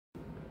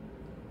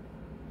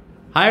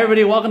Hi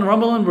everybody, welcome to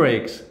Rumble and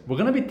Breaks. We're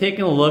going to be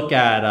taking a look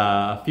at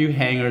a few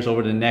hangers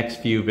over the next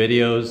few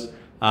videos.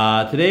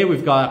 Today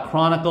we've got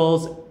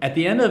Chronicles. At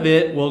the end of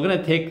it, we're going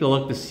to take a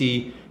look to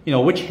see,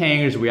 which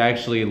hangers we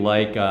actually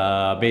like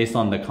based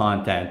on the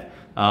content.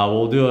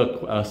 We'll do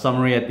a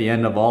summary at the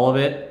end of all of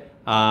it.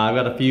 I've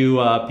got a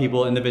few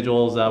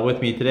individuals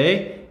with me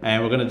today,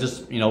 and we're going to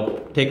just,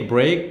 take a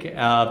break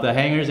of the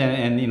hangers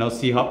and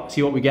see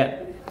what we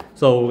get.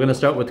 So we're going to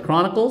start with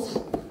Chronicles.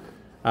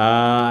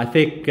 I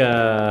think,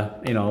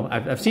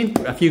 I've seen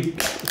a few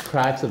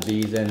cracks of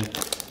these, and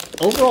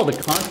overall the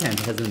content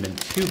hasn't been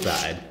too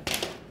bad.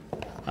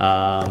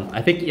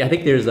 I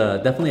think there's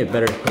definitely a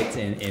better hit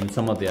in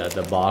some of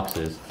the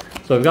boxes.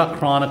 So we've got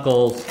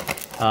Chronicles.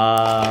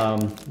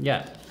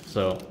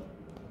 So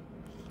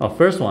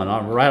first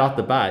one right off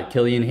the bat,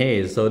 Killian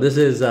Hayes. So this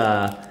is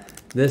a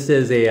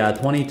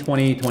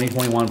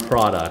 2020-2021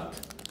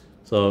 product.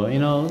 So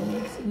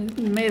it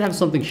may have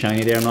something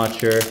shiny there. I'm not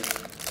sure.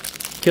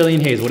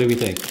 Killian Hayes, what do we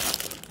think?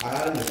 I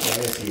had him in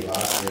fantasy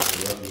last year as a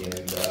rookie,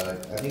 and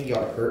I think he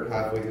got hurt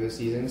halfway through the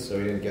season, so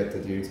he didn't get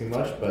to do too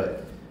much,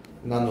 but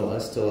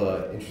nonetheless, still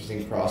an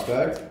interesting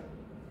prospect.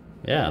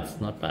 Yeah, it's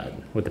not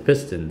bad. With the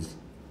Pistons.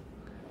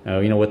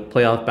 With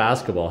playoff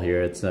basketball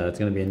here, it's going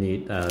to be a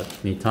neat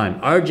time.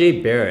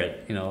 RJ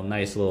Barrett,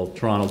 nice little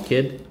Toronto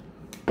kid.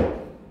 A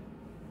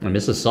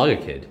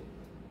Mississauga kid.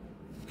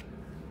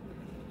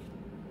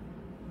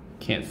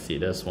 Can't see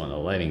this one. The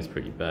lighting's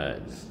pretty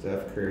bad.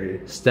 Steph Curry.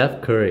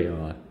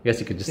 Oh, I guess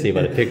you could just see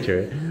by the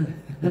picture.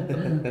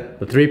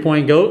 The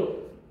three-point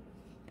GOAT.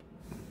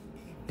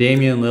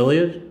 Damian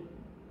Lillard.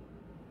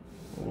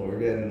 Well, we're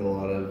getting a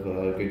lot of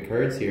good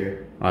cards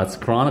here. That's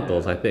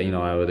Chronicles. I think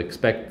I would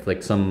expect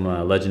like some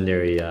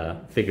legendary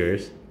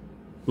figures.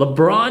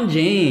 LeBron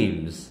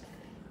James.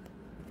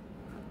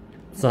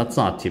 So that's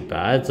not too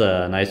bad. It's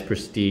a nice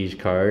prestige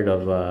card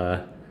of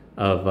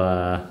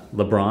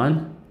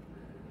LeBron.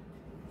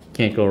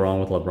 Can't go wrong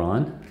with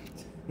LeBron.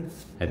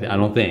 I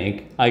don't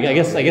think. I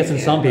guess in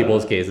some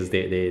people's cases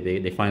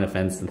they find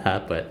offense in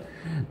that, but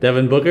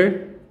Devin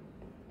Booker.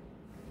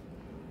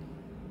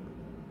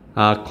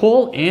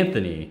 Cole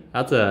Anthony.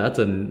 That's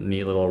a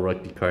neat little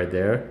rookie card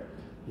there.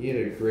 He had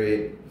a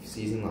great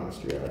season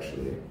last year,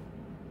 actually.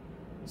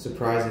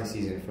 Surprising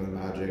season for the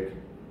Magic.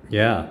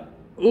 Yeah.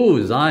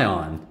 Ooh,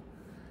 Zion.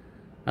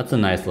 That's a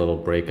nice little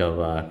break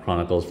of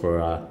Chronicles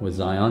for with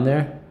Zion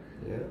there.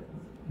 Yeah.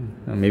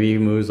 Maybe he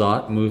moves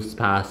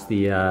past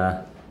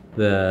the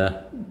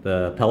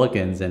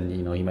Pelicans, and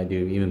he might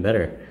do even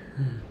better.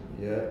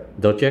 Yeah.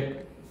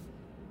 Doncic.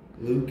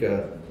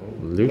 Luka.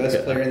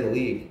 Best player in the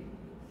league.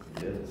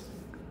 Yes.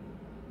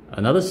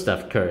 Another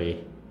Steph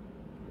Curry.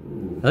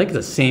 Ooh. I think it's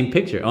the same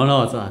picture. Oh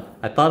no, it's not.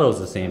 I thought it was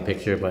the same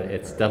picture, but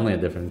it's definitely a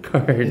different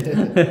card.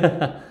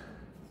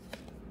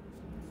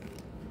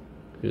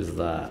 Who's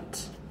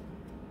that?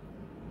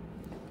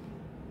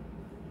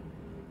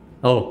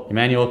 Oh,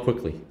 Emmanuel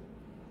Quickly.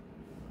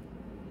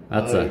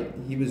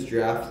 He was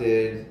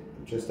drafted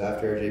just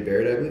after RJ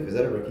Barrett, I believe. Is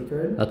that a rookie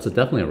card? That's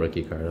definitely a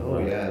rookie card. Oh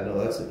yeah,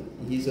 no,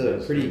 he's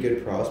a pretty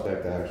good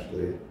prospect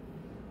actually.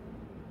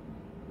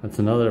 That's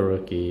another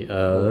rookie.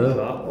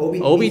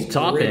 Obi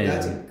Toppin.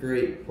 That's a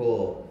great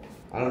pull.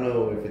 I don't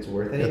know if it's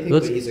worth anything,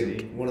 but he's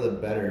one of the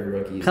better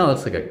rookies. Kind of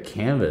looks like a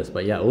canvas,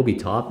 but yeah, Obi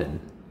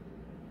Toppin.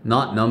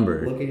 Not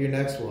numbered. Look at your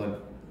next one.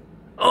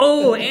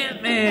 Oh,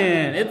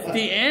 Ant-Man! It's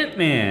the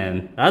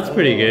Ant-Man. That's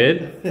pretty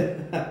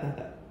good.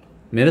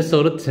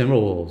 Minnesota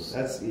Timberwolves.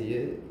 He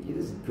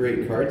is a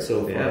great card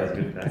so far. Yeah,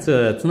 it's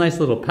a nice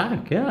little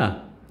pack.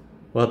 Yeah,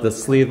 we'll have to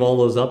sleeve all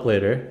those up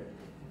later.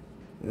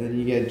 And then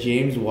you get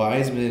James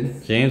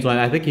Wiseman.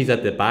 I think he's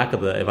at the back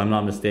of if I'm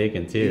not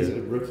mistaken, too. He's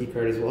a rookie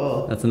card as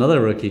well. That's another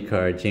rookie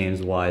card,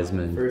 James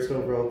Wiseman. First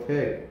overall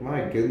pick.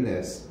 My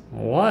goodness.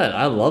 What?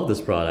 I love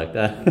this product.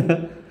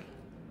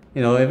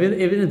 Even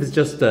if it's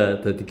just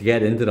to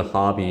get into the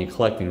hobby and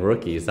collecting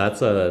rookies, that's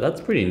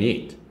pretty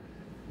neat.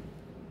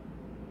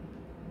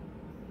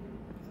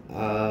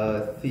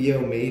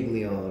 Theo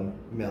Maidleon.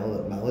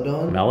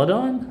 Maladon?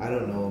 Maladon? I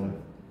don't know him.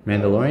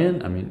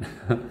 Mandalorian? I mean,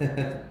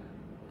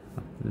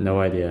 no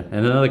idea.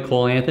 And another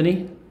Cole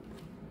Anthony?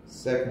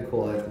 Second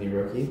Cole Anthony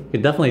rookie. You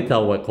can definitely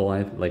tell what Cole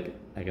Anthony,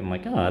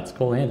 that's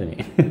Cole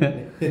Anthony.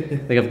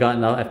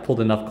 I've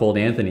pulled enough Cole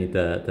Anthony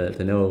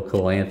to know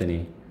Cole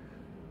Anthony.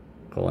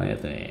 Cole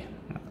Anthony,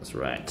 that's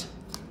right.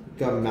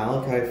 Got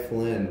Malachi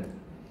Flynn.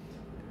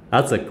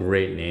 That's a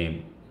great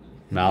name.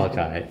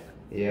 Malachi.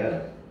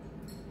 Yeah.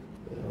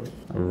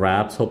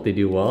 Raps, hope they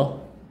do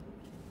well.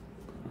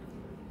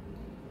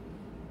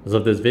 As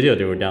of this video,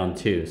 they were down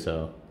 2,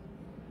 so.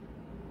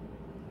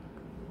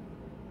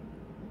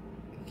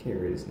 I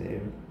can't read his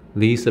name.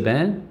 Lee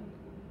Saban?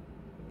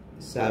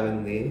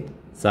 Sabin Lee.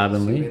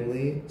 Subin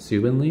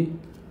Lee?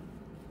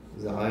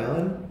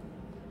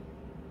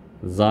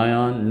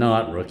 Zion,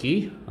 not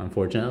rookie,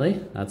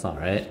 unfortunately. That's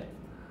alright.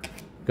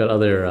 Got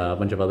a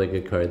bunch of other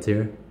good cards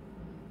here.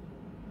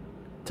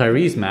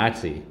 Tyrese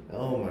Maxey.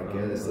 Oh my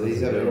goodness,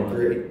 he's having a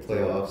great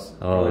playoffs.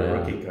 Oh yeah.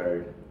 Rookie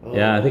card. Oh,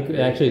 Yeah, I think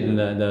actually in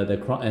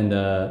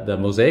the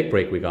mosaic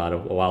break we got a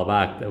while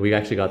back, we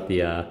actually got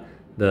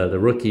the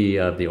rookie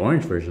of the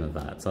orange version of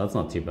that, so that's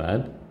not too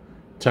bad.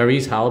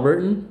 Tyrese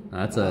Halliburton,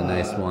 that's a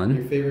nice one.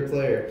 Your favorite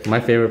player? My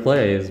favorite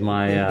player is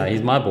my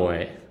he's my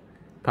boy,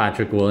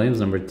 Patrick Williams,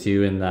 number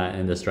 2 in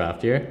this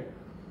draft year.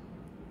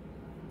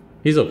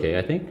 He's okay,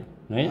 I think,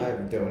 right? I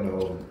don't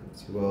know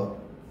too well.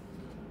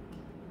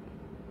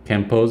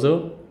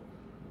 Campozo,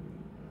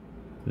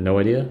 no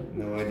idea.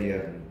 No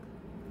idea.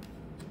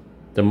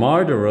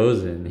 DeMar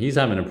DeRozan, he's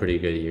having a pretty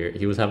good year.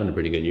 He was having a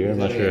pretty good year. He's I'm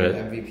not having sure.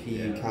 an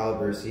MVP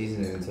caliber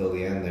season until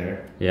the end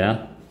there.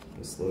 Yeah,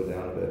 He slowed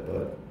down a bit,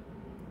 but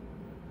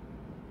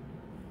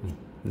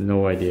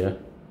no idea.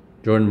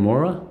 Jordan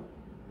Mora?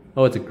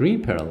 Oh, it's a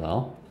green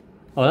parallel.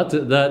 Oh, that's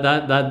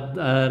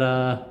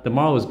that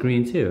DeMar was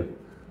green too.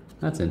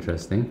 That's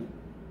interesting.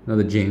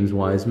 Another James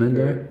Wiseman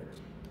there.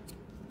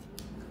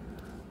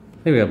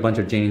 I think we got a bunch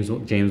of James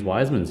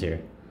Wisemans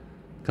here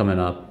coming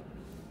up.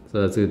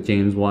 So that's a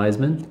James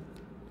Wiseman.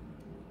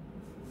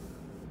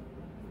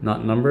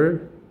 Not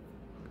numbered.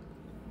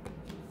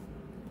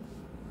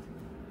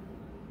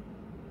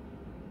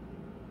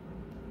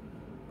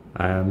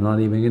 I am not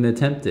even going to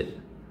attempt it.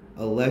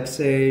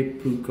 Alexei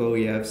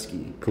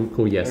Pukoyevsky.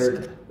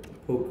 Kukoyesk.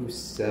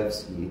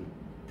 Pokusevsky.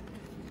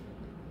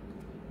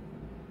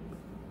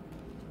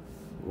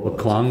 Well,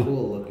 That's Klong- a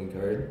cool looking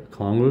card.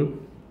 Klongwu?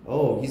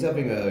 Oh, he's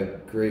having a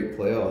great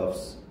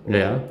playoffs.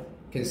 Yeah.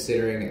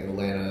 Considering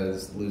Atlanta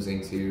is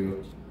losing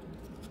to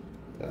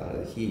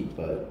the Heat,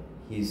 but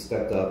he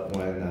stepped up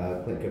when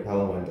Clint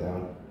Capella went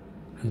down.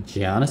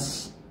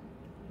 Giannis.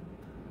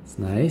 It's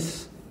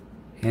nice.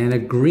 And a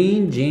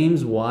green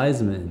James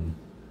Wiseman.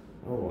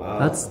 Oh wow.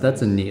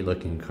 That's a neat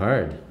looking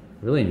card.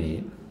 Really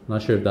neat.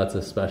 Not sure if that's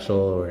a special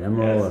or Yeah,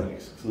 emerald. it's an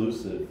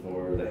exclusive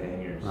for the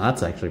hangers.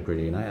 That's actually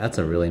pretty nice. That's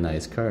a really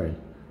nice card.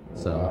 Oh,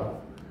 So wow.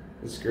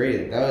 It's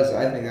great.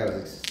 I think that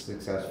was a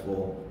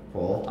successful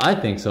pull. I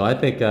think so. I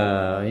think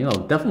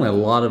definitely a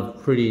lot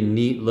of pretty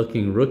neat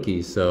looking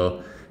rookies.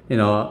 So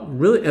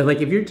really,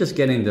 like if you're just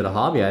getting into the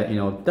hobby,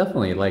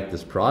 definitely like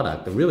this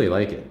product. I really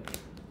like it.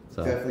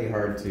 So Definitely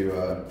hard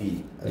to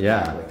beat a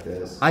Yeah. pack like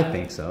this. I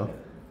think so.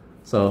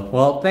 So,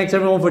 well, thanks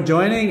everyone for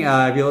joining.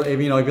 If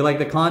you like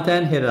the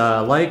content, hit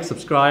like,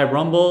 subscribe,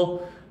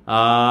 Rumble,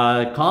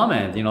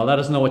 comment. Let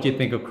us know what you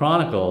think of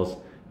Chronicles.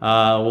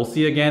 We'll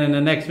see you again in the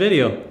next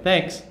video.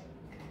 Thanks.